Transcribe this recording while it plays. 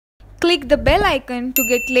Click the bell icon to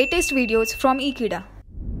get latest videos from Ekeeda.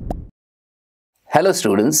 Hello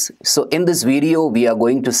students, so in this video we are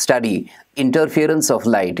going to study interference of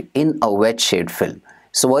light in a wedge shaped film.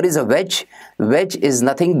 So what is a wedge? Wedge is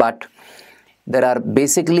nothing but there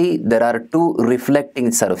are two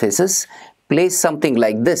reflecting surfaces placed something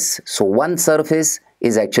like this. So one surface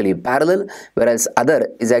is actually parallel whereas other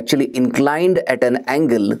is actually inclined at an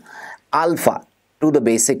angle alpha to the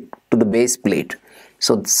base plate.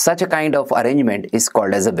 So such a kind of arrangement is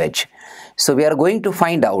called as a wedge. So we are going to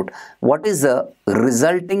find out what is the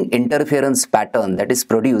resulting interference pattern that is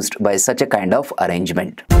produced by such a kind of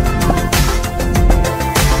arrangement.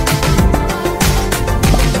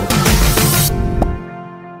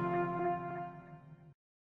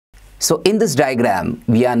 So in this diagram,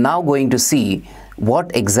 we are now going to see what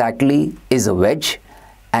exactly is a wedge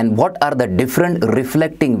and what are the different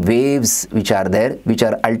reflecting waves which are there, which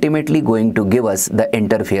are ultimately going to give us the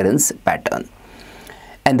interference pattern.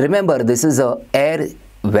 And remember, this is a air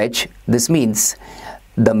wedge. This means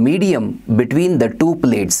the medium between the two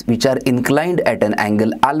plates which are inclined at an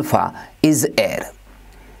angle alpha is air.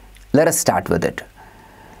 Let us start with it.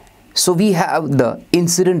 So we have the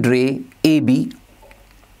incident ray AB,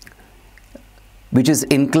 which is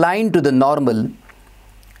inclined to the normal,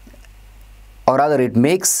 or rather it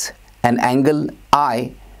makes an angle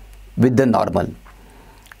I with the normal.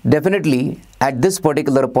 Definitely at this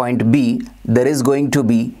particular point B, there is going to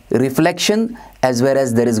be reflection as well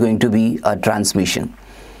as there is going to be a transmission.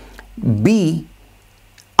 B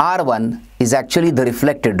R1 is actually the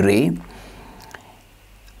reflected ray.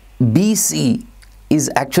 BC is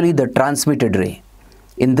actually the transmitted ray.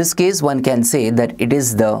 In this case, one can say that it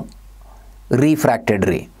is the refracted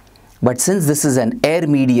ray. But since this is an air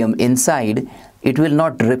medium inside, it will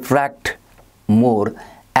not refract more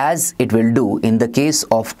as it will do in the case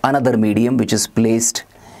of another medium which is placed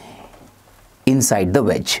inside the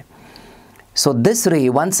wedge. So this ray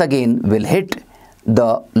once again will hit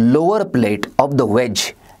the lower plate of the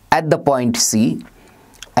wedge at the point C.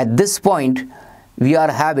 At this point, we are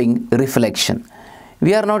having reflection.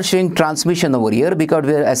 We are not showing transmission over here because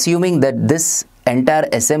we are assuming that this entire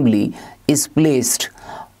assembly is placed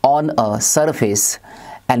on a surface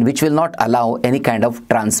and which will not allow any kind of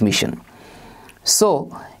transmission.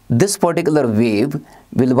 So this particular wave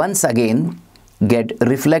will once again get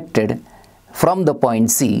reflected from the point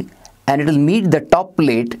C and it will meet the top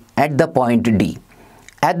plate at the point D.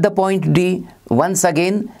 At the point D, once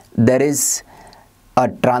again there is a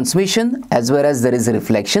transmission as well as there is a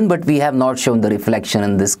reflection, but we have not shown the reflection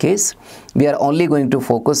in this case. We are only going to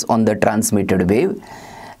focus on the transmitted wave,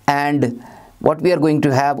 and what we are going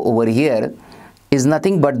to have over here is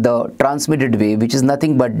nothing but the transmitted wave, which is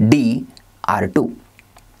nothing but dR2.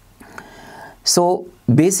 So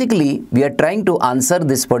basically we are trying to answer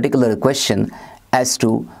this particular question as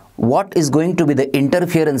to what is going to be the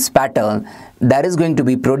interference pattern that is going to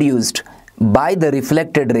be produced by the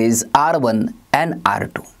reflected rays R1 and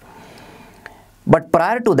R2. But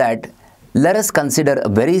prior to that, let us consider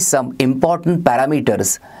some important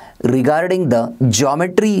parameters regarding the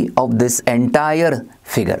geometry of this entire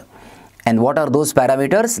figure. And what are those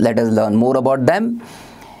parameters? Let us learn more about them.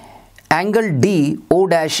 Angle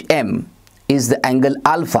DO'(M) is the angle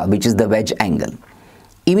alpha, which is the wedge angle.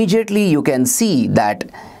 Immediately you can see that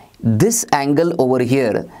this angle over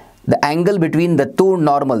here, the angle between the two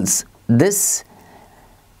normals, this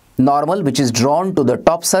normal which is drawn to the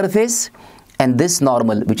top surface and this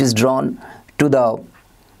normal which is drawn to the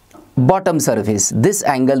bottom surface, this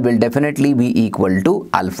angle will definitely be equal to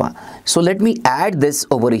alpha. So let me add this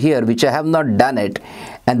over here, which I have not done it,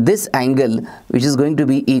 and this angle which is going to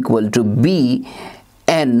be equal to B,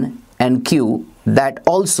 N and Q, that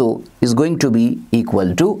also is going to be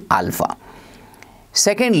equal to alpha.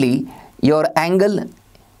 Secondly, your angle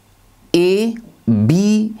A,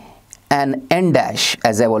 B and N dash,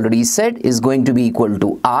 as I've already said, is going to be equal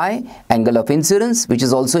to I, angle of incidence, which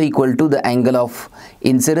is also equal to the angle of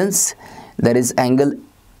incidence, that is angle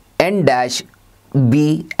N dash,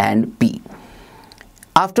 B and P.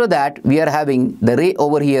 After that, we are having the ray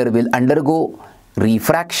over here will undergo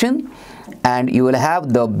refraction and you will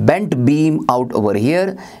have the bent beam out over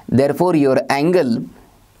here. Therefore, your angle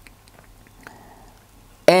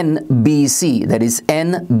NBC, that is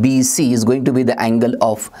NBC, is going to be the angle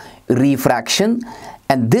of refraction,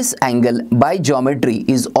 and this angle by geometry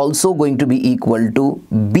is also going to be equal to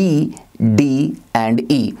B, D and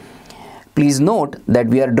E. Please note that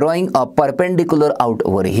we are drawing a perpendicular out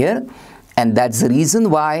over here, and that's the reason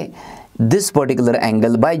why this particular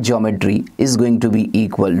angle by geometry is going to be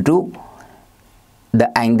equal to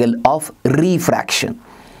the angle of refraction.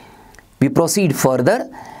 We proceed further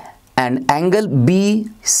and angle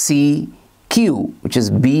BCQ, which is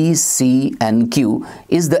BC and Q,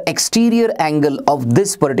 is the exterior angle of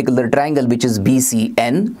this particular triangle, which is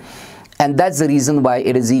BCN, and that's the reason why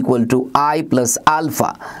it is equal to I plus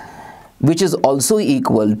alpha, which is also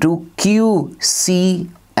equal to QC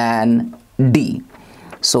and D.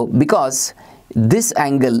 So because this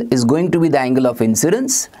angle is going to be the angle of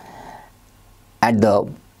incidence at the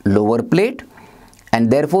lower plate, and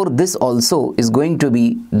therefore this also is going to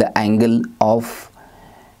be the angle of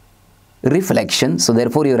reflection. So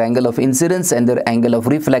therefore your angle of incidence and your angle of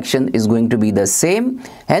reflection is going to be the same.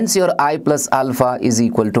 Hence your I plus alpha is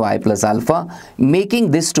equal to I plus alpha,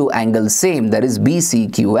 making these two angles same, that is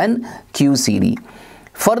BCQ and QCD.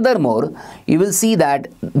 Furthermore, you will see that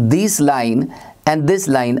this line and this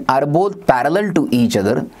line are both parallel to each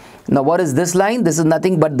other. Now what is this line? This is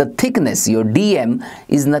nothing but the thickness. Your DM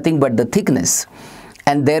is nothing but the thickness,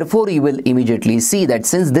 and therefore you will immediately see that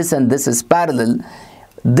since this and this is parallel,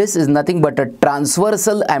 this is nothing but a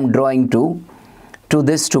transversal I am drawing to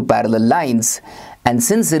these two parallel lines, and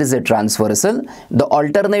since it is a transversal, the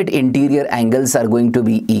alternate interior angles are going to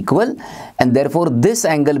be equal, and therefore this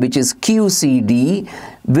angle, which is QCD,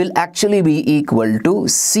 will actually be equal to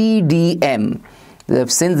CDM.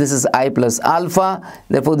 Since this is I plus alpha,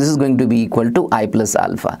 therefore this is going to be equal to I plus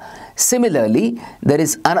alpha. Similarly, there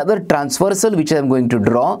is another transversal which I am going to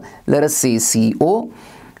draw, let us say CO,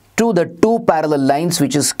 to the two parallel lines,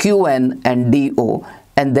 which is QN and DO,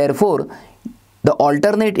 and therefore the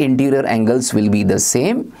alternate interior angles will be the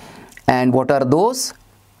same. And what are those?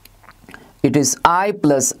 It is I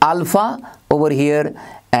plus alpha over here,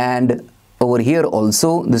 and over here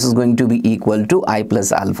also this is going to be equal to I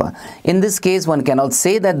plus alpha. In this case, one cannot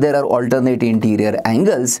say that there are alternate interior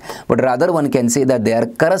angles, but rather one can say that they are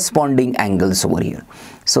corresponding angles over here.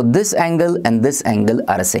 So this angle and this angle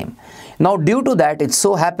are same. Now due to that, it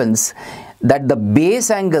so happens that the base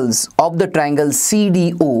angles of the triangle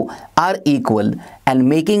CDO are equal and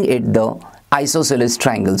making it the isosceles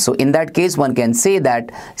triangle. So in that case, one can say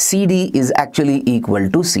that CD is actually equal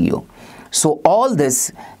to CO. So all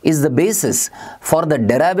this is the basis for the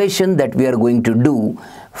derivation that we are going to do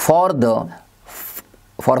for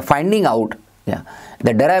finding out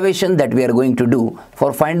the derivation that we are going to do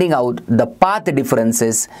for finding out the path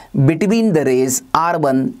differences between the rays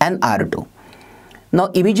R1 and R2. Now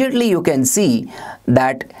immediately you can see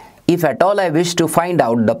that if at all I wish to find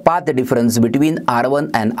out the path difference between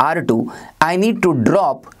R1 and R2, I need to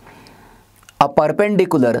drop a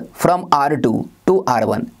perpendicular from R2 to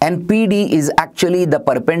R1, and PD is actually the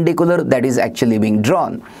perpendicular that is actually being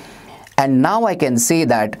drawn. And now I can say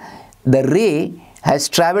that the ray has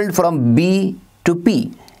traveled from B to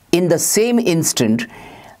P. In the same instant,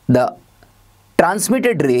 the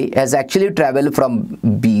transmitted ray has actually traveled from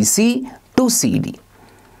BC to CD,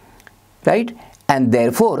 right? And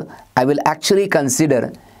therefore, I will actually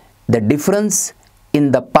consider the difference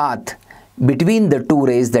in the path between the two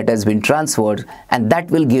rays that has been transferred, and that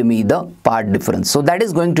will give me the path difference. So that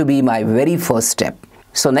is going to be my very first step.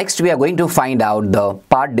 So next we are going to find out the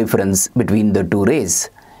path difference between the two rays.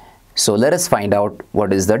 So let us find out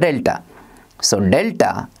what is the delta. So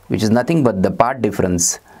delta, which is nothing but the path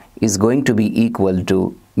difference, is going to be equal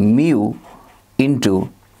to mu into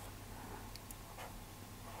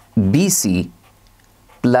BC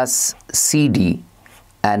plus CD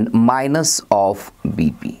and minus of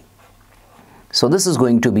BP. So this is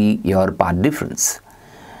going to be your path difference,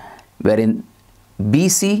 wherein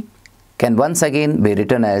BC can once again be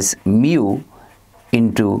written as mu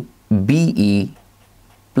into BE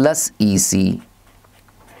plus EC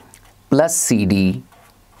plus CD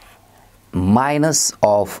minus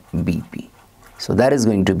of BP. So that is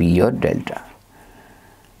going to be your delta.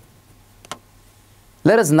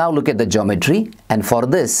 Let us now look at the geometry, and for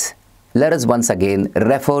this let us once again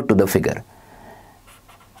refer to the figure.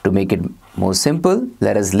 To make it more simple,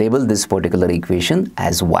 let us label this particular equation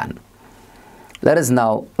as 1. Let us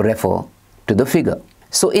now refer to the figure.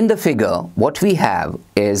 So in the figure, what we have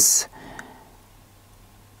is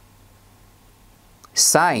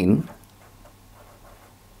sine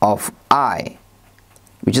of I,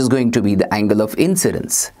 which is going to be the angle of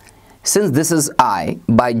incidence. Since this is I,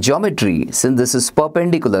 by geometry, since this is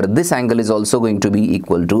perpendicular, this angle is also going to be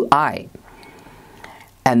equal to I.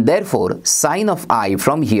 And therefore, sine of I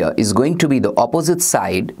from here is going to be the opposite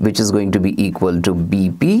side, which is going to be equal to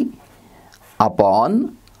BP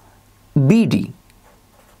upon BD.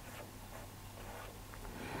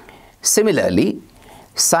 Similarly,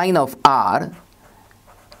 sine of R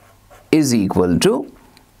is equal to,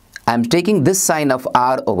 I am taking this sine of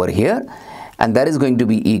R over here, and that is going to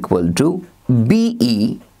be equal to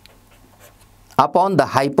BE upon the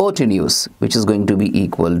hypotenuse, which is going to be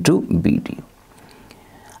equal to BD.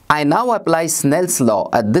 I now apply Snell's law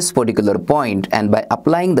at this particular point, and by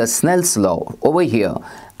applying the Snell's law over here,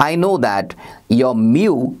 I know that your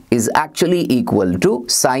mu is actually equal to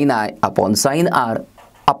sin I upon sin R.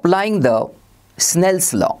 Applying the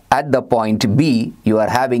Snell's law at the point B, you are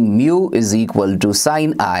having mu is equal to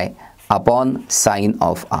sin I upon sin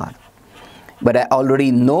of R. But I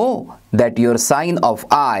already know that your sin of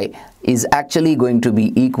I is actually going to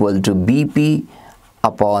be equal to BP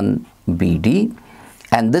upon BD,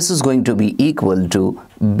 and this is going to be equal to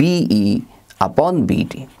BE upon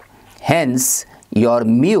BD. Hence, your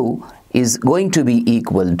mu is going to be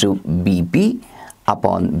equal to BP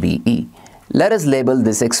upon BE. Let us label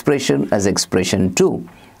this expression as expression 2.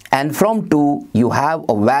 And from 2, you have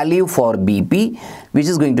a value for BP, which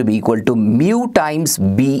is going to be equal to mu times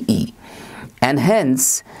BE. And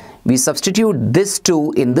hence, we substitute this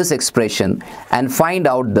 2 in this expression and find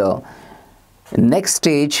out the next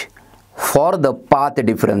stage for the path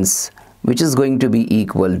difference, which is going to be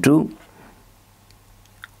equal to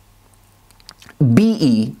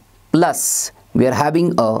BE plus, we are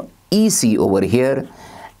having a EC over here,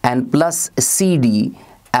 and plus CD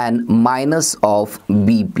and minus of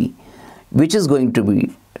BP, which is going to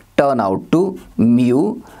be turn out to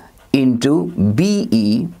mu into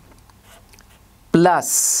BE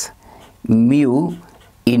plus mu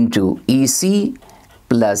into EC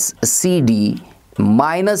plus CD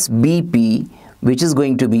minus BP, which is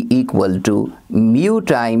going to be equal to mu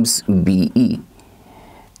times BE.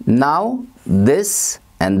 Now this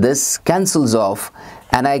and this cancels off,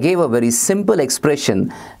 and I gave a very simple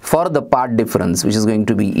expression for the part difference, which is going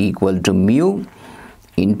to be equal to mu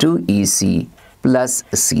into EC plus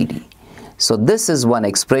CD. So this is one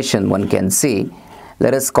expression one can say.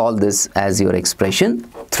 Let us call this as your expression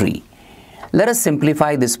 3. Let us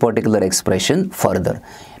simplify this particular expression further,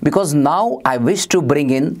 because now I wish to bring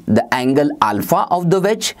in the angle alpha of the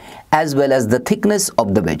wedge as well as the thickness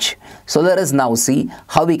of the wedge. So let us now see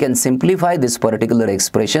how we can simplify this particular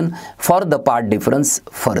expression for the part difference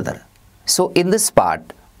further. So in this part,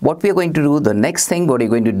 what we are going to do, the next thing what we are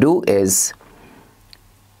going to do is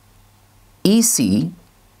EC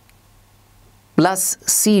plus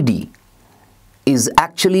CD is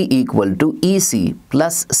actually equal to EC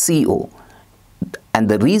plus CO. And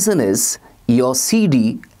the reason is your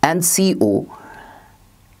CD and CO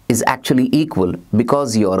is actually equal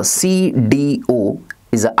because your CDO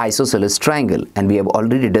is an isosceles triangle, and we have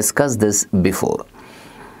already discussed this before.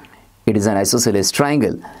 It is an isosceles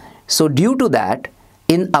triangle. So due to that,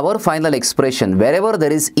 in our final expression, wherever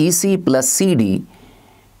there is EC plus CD,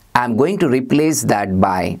 I am going to replace that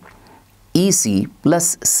by EC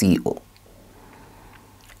plus CO.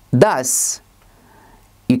 Thus,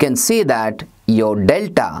 you can say that your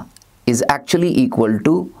delta is actually equal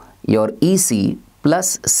to your EC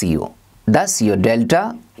plus CO. Thus, your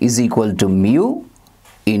delta is equal to mu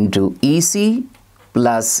into EC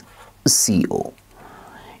plus CO.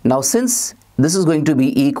 Now, since this is going to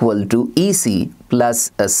be equal to EC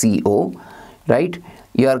plus CO, right?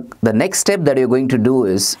 The next step that you're going to do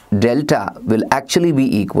is delta will actually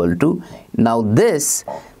be equal to, now this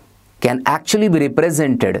can actually be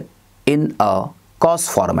represented in a cos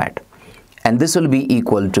format, and this will be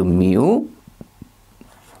equal to mu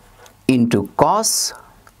into cos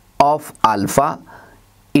of alpha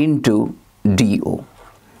into DO,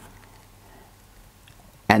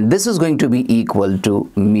 and this is going to be equal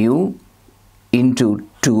to mu into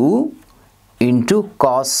 2 into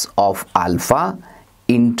cos of alpha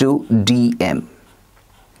into dm,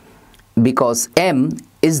 because m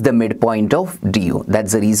is the midpoint of DO.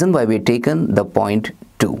 That's the reason why we've taken the point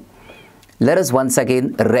 2. Let us once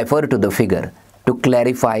again refer to the figure to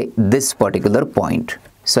clarify this particular point.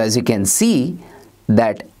 So as you can see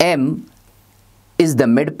that M is the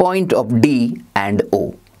midpoint of D and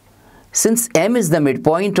O. Since M is the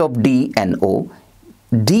midpoint of D and O,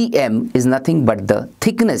 dm is nothing but the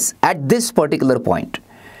thickness at this particular point.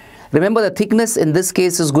 Remember, the thickness in this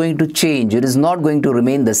case is going to change. It is not going to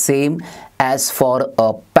remain the same as for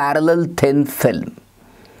a parallel thin film.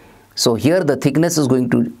 So here the thickness is going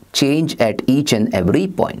to change at each and every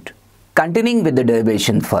point. Continuing with the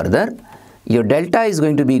derivation further, your delta is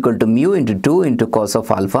going to be equal to mu into 2 into cos of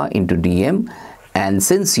alpha into dm, and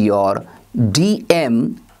since your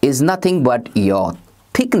dm is nothing but your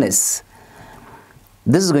thickness,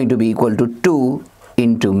 this is going to be equal to 2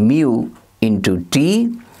 into mu into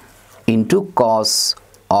t into cos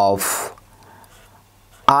of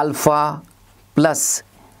alpha plus,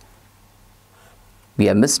 we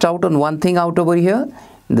have missed out on one thing out over here,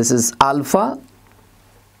 this is alpha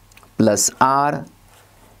plus r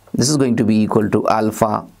this is going to be equal to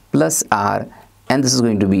alpha plus r, and this is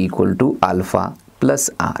going to be equal to alpha plus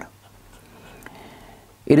r.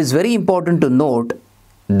 It is very important to note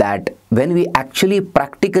that when we actually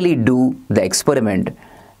practically do the experiment,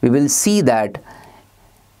 we will see that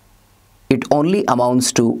it only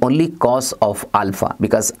amounts to only cos of alpha,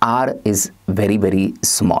 because r is very, very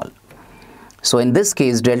small. So in this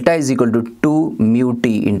case, delta is equal to 2 mu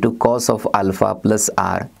t into cos of alpha plus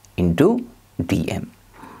r into dm.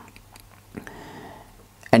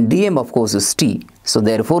 And dm of course is t. So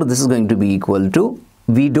therefore this is going to be equal to,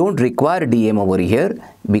 we don't require dm over here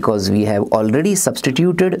because we have already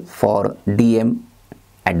substituted for dm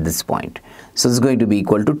at this point. So this is going to be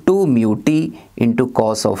equal to 2 mu t into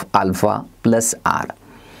cos of alpha plus r.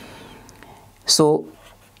 So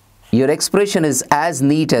your expression is as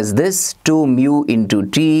neat as this, 2 mu into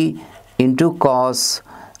t into cos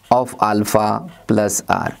of alpha plus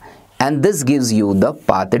r, and this gives you the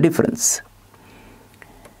path difference.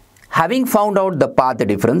 Having found out the path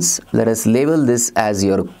difference, let us label this as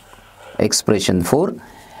your expression 4.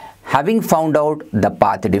 Having found out the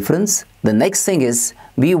path difference, the next thing is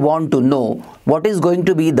we want to know what is going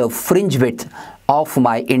to be the fringe width of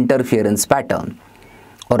my interference pattern.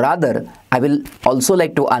 Or rather, I will also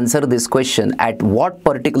like to answer this question at what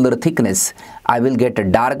particular thickness I will get a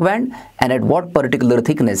dark band and at what particular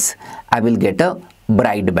thickness I will get a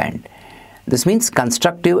bright band. This means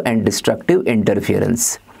constructive and destructive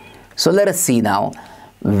interference. So let us see now,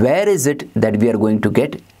 where is it that we are going to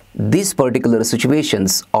get these particular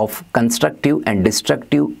situations of constructive and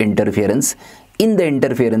destructive interference in the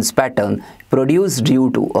interference pattern produced due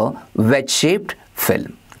to a wedge-shaped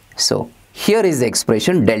film. So here is the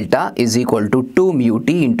expression delta is equal to 2 mu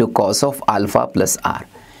t into cos of alpha plus r.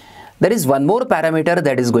 There is one more parameter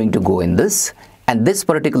that is going to go in this, and this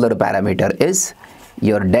particular parameter is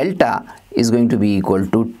your delta is going to be equal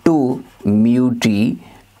to 2 mu t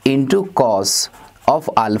into cos of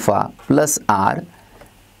alpha plus r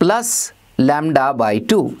plus lambda by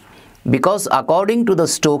 2, because according to the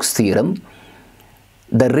Stokes theorem,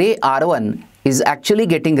 the ray R1 is actually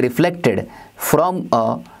getting reflected from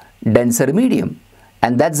a denser medium,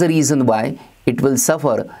 and that's the reason why it will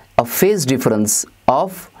suffer a phase difference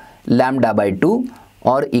of lambda by 2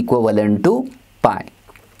 or equivalent to pi.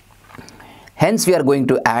 Hence we are going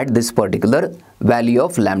to add this particular value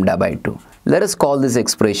of lambda by 2. Let us call this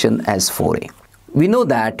expression as 4a. We know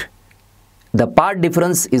that the path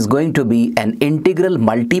difference is going to be an integral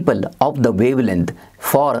multiple of the wavelength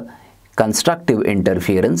for constructive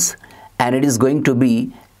interference, and it is going to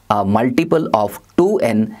be a multiple of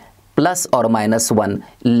 2n plus or minus 1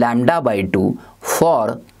 lambda by 2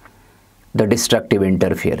 for the destructive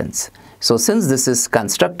interference. So since this is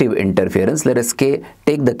constructive interference, let us take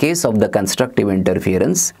the case of the constructive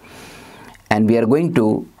interference, and we are going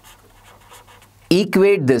to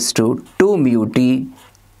equate this to 2 mu t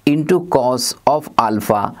into cos of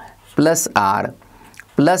alpha plus r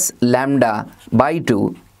plus lambda by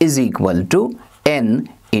 2 is equal to n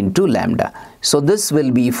into lambda. So this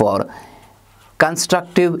will be for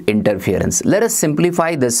constructive interference. Let us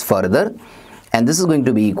simplify this further, and this is going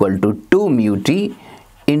to be equal to 2 mu t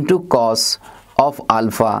into cos of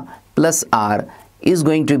alpha plus r is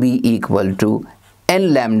going to be equal to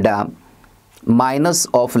n lambda minus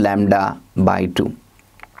of lambda by 2,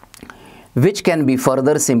 which can be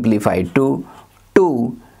further simplified to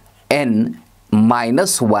 2n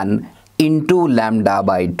minus 1 into lambda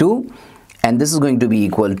by 2, and this is going to be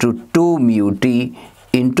equal to 2 mu t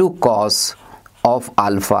into cos of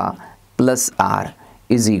alpha plus r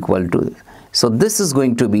is equal to. So this is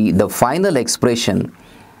going to be the final expression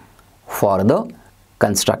for the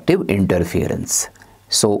constructive interference.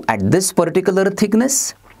 So at this particular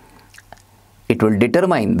thickness, it will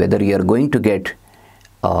determine whether you are going to get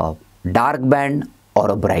a dark band or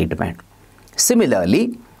a bright band.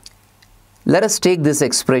 Similarly, let us take this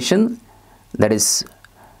expression, that is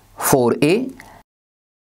 4a,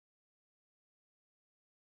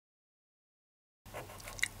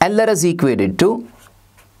 and let us equate it to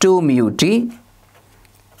 2 mu t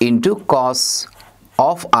into cos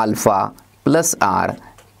of alpha plus r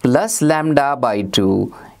plus lambda by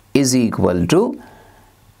 2 is equal to,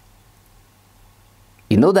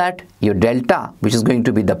 you know that your delta, which is going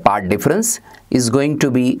to be the path difference, is going to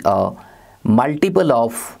be a multiple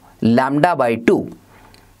of lambda by 2,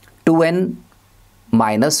 2n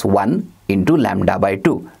minus 1 into lambda by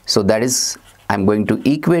 2. So that is, I'm going to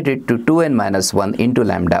equate it to 2n minus 1 into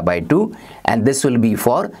lambda by 2, and this will be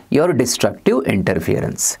for your destructive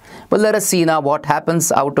interference. But let us see now what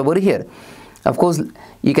happens out over here. Of course,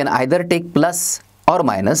 you can either take plus or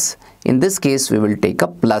minus. In this case, we will take a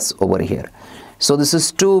plus over here. So this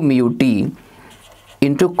is 2 mu t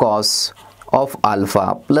into cos of alpha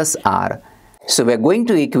plus r. So we are going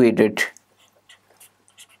to equate it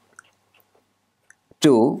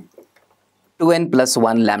to 2n plus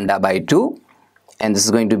 1 lambda by 2, and this is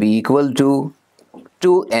going to be equal to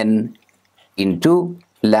 2n into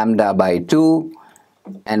lambda by 2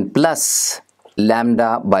 and plus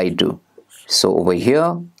lambda by 2. So over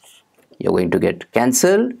here you're going to get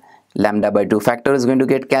cancelled, lambda by 2 factor is going to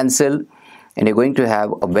get cancelled, and you're going to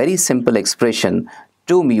have a very simple expression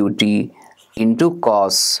 2 mu t into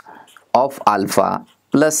cos of alpha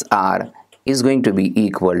plus r is going to be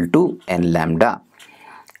equal to n lambda,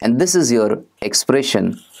 and this is your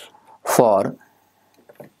expression for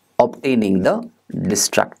obtaining the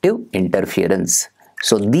destructive interference.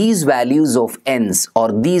 So these values of n's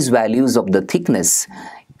or these values of the thickness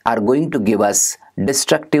are going to give us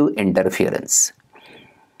destructive interference.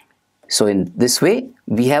 So in this way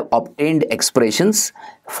we have obtained expressions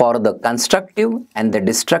for the constructive and the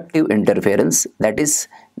destructive interference, that is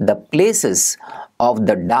the places of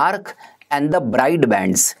the dark and the bright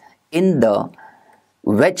bands in the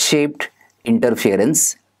wedge-shaped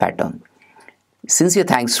interference pattern. Sincere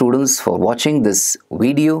thanks students for watching this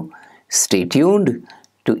video. Stay tuned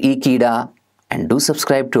to Ekeeda and do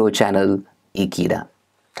subscribe to our channel Ekeeda.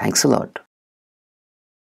 Thanks a lot.